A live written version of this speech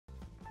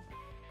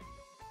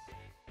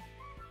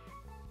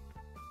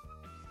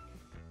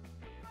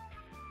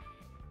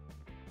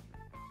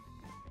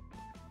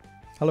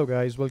Hello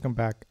guys, welcome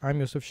back. I'm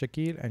Yusuf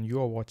Shakeel and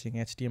you are watching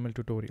HTML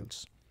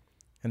tutorials.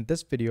 In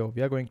this video,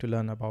 we are going to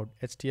learn about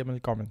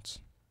HTML comments.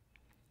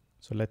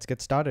 So let's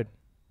get started.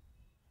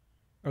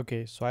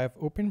 Okay, so I have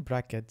opened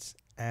brackets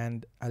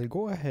and I'll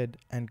go ahead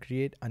and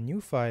create a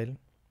new file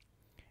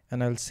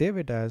and I'll save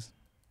it as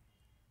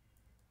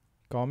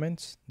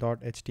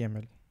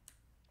comments.html.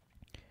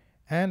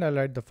 And I'll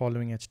write the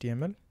following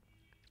HTML.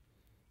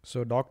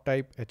 So doc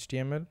type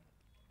HTML,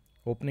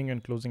 opening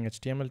and closing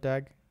HTML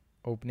tag,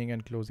 opening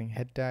and closing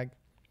head tag,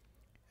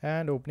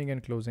 and opening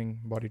and closing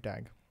body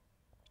tag.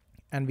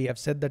 And we have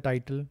set the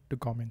title to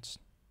comments.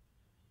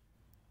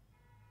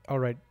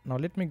 Alright, now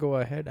let me go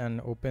ahead and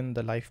open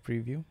the live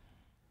preview.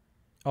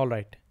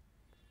 Alright,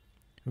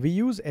 we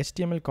use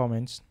HTML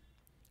comments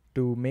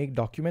to make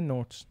document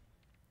notes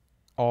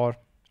or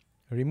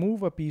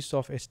remove a piece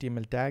of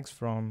HTML tags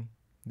from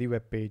the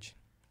web page.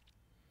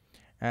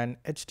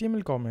 And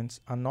HTML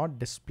comments are not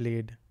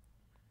displayed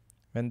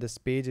when this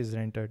page is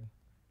rendered.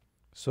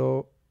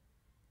 So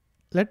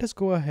let us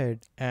go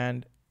ahead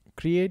and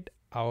create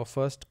our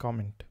first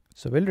comment.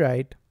 So we'll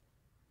write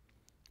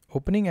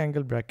opening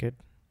angle bracket,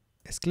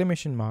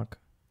 exclamation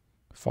mark,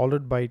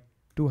 followed by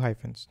 2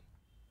 hyphens.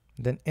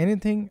 Then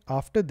anything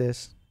after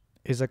this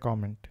is a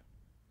comment.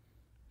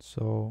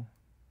 So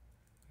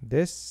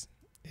this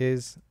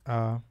is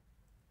a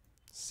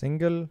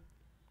single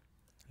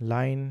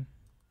line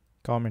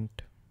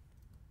comment.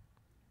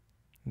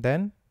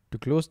 Then to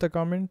close the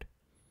comment,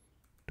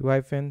 2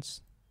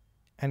 hyphens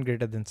and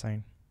greater than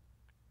sign.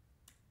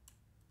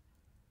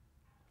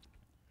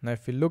 Now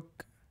if we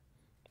look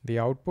the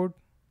output,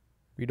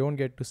 we don't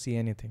get to see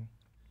anything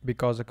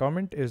because a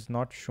comment is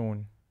not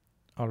shown.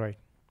 Alright,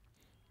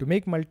 to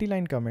make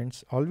multi-line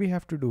comments, all we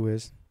have to do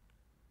is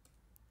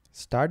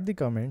start the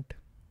comment,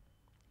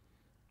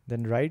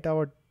 then write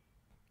our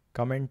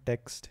comment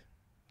text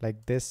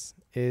like this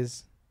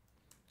is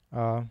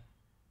a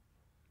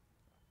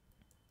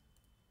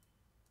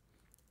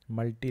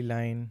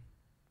multi-line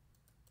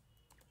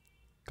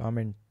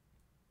comment,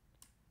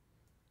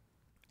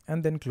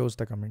 and then close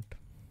the comment.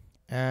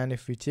 And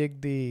if we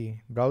check the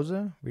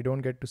browser, we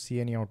don't get to see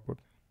any output.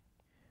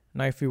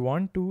 Now if we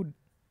want to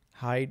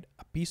hide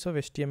a piece of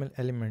HTML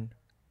element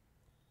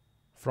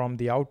from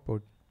the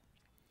output,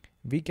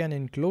 we can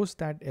enclose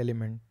that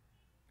element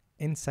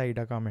inside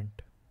a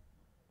comment.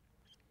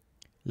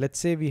 Let's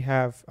say we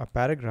have a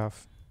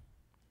paragraph.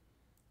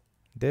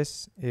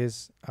 This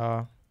is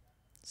a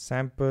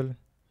sample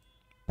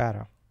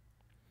para.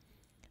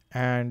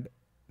 And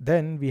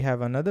then we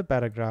have another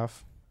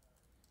paragraph.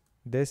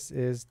 This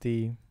is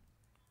the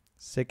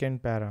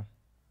second para,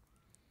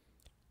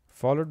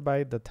 followed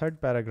by the third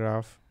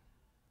paragraph,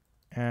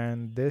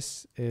 and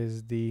this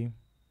is the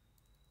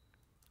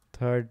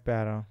third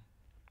para.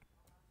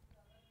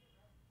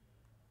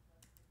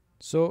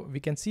 So we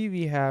can see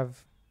we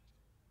have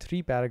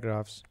 3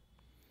 paragraphs.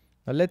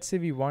 Now let's say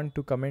we want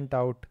to comment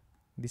out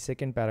the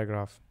second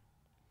paragraph.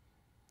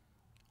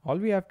 All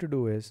we have to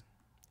do is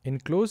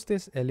enclose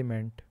this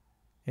element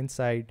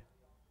inside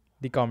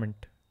the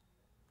comment.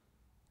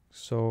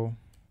 So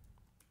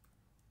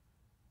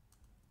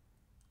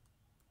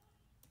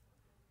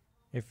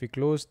if we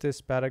close this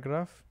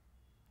paragraph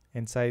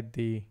inside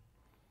the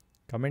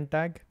comment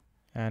tag,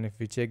 and if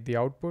we check the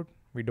output,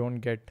 we don't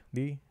get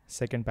the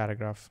second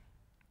paragraph.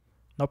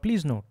 Now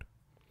please note,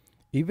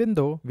 even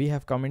though we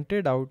have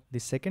commented out the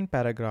second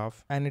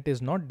paragraph and it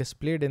is not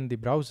displayed in the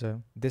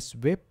browser, this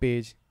web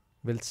page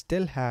will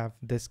still have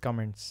these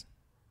comments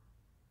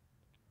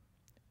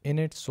in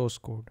its source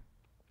code.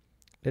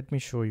 Let me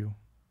show you.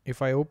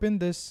 If I open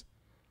this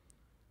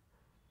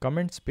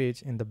comments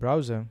page in the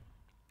browser,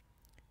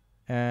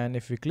 and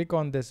if we click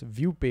on this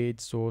view page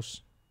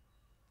source,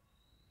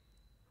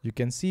 you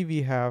can see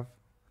we have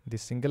the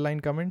single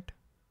line comment,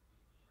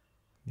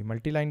 the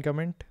multi-line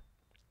comment,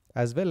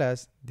 as well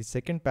as the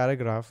second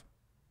paragraph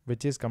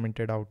which is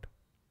commented out.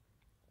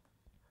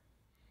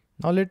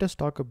 Now let us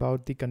talk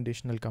about the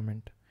conditional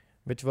comment,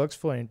 which works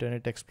for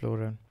Internet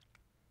Explorer.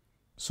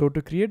 So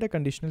to create a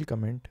conditional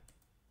comment,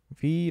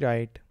 we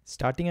write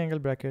starting angle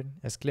bracket,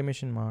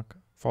 exclamation mark,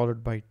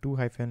 followed by 2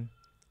 hyphen,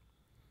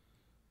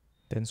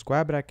 then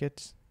square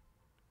brackets,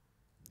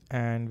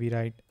 and we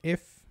write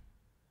if,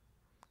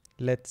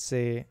 let's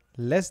say,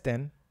 less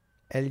than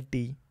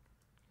LT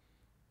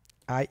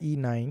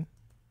IE9,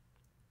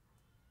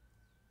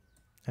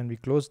 and we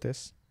close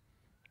this,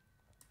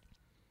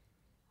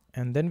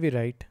 and then we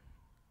write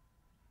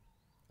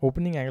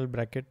opening angle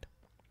bracket,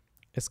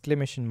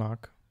 exclamation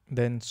mark,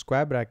 then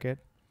square bracket,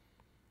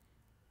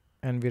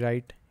 and we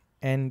write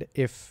end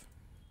if,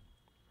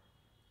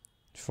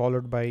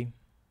 followed by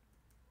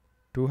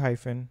 2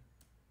 hyphen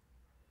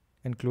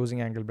and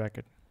closing angle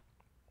bracket.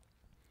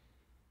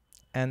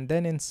 And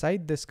then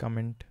inside this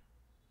comment,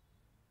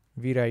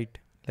 we write,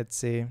 let's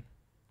say,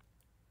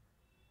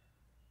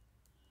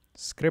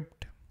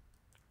 script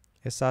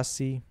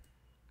src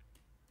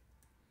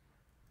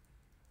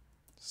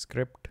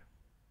script,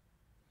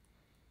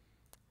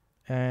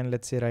 and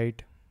let's say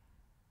write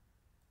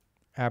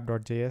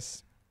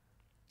app.js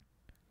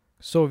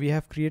So we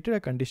have created a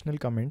conditional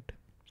comment,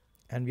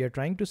 and we are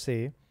trying to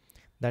say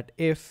that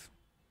if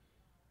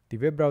the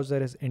web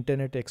browser is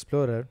Internet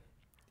Explorer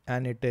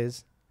and it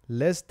is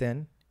less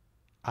than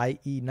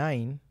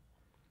IE9,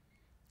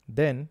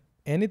 then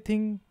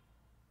anything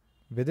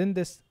within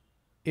this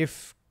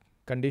if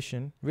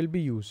condition will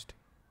be used,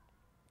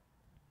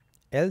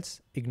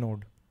 else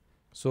ignored.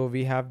 So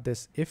we have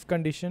this if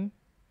condition,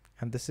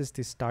 and this is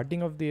the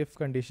starting of the if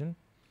condition,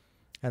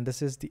 and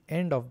this is the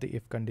end of the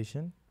if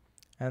condition,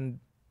 and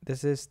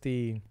this is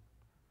the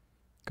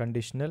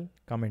conditional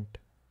comment.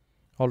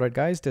 Alright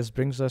guys, this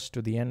brings us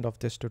to the end of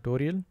this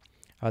tutorial.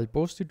 I'll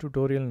post the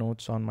tutorial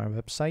notes on my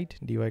website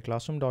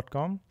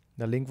dyclassroom.com.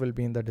 The link will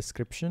be in the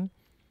description,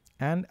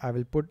 and I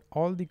will put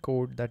all the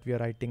code that we are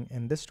writing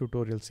in this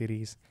tutorial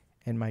series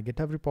in my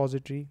GitHub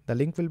repository. The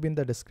link will be in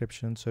the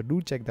description, so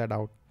do check that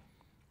out.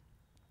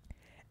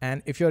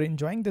 And if you're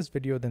enjoying this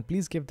video, then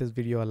please give this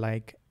video a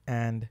like,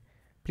 and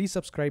please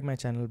subscribe my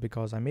channel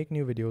because I make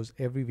new videos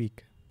every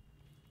week.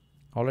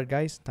 Alright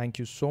guys, thank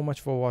you so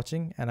much for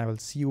watching, and I will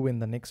see you in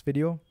the next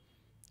video.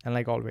 And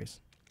like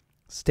always,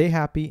 stay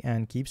happy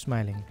and keep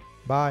smiling.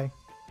 Bye.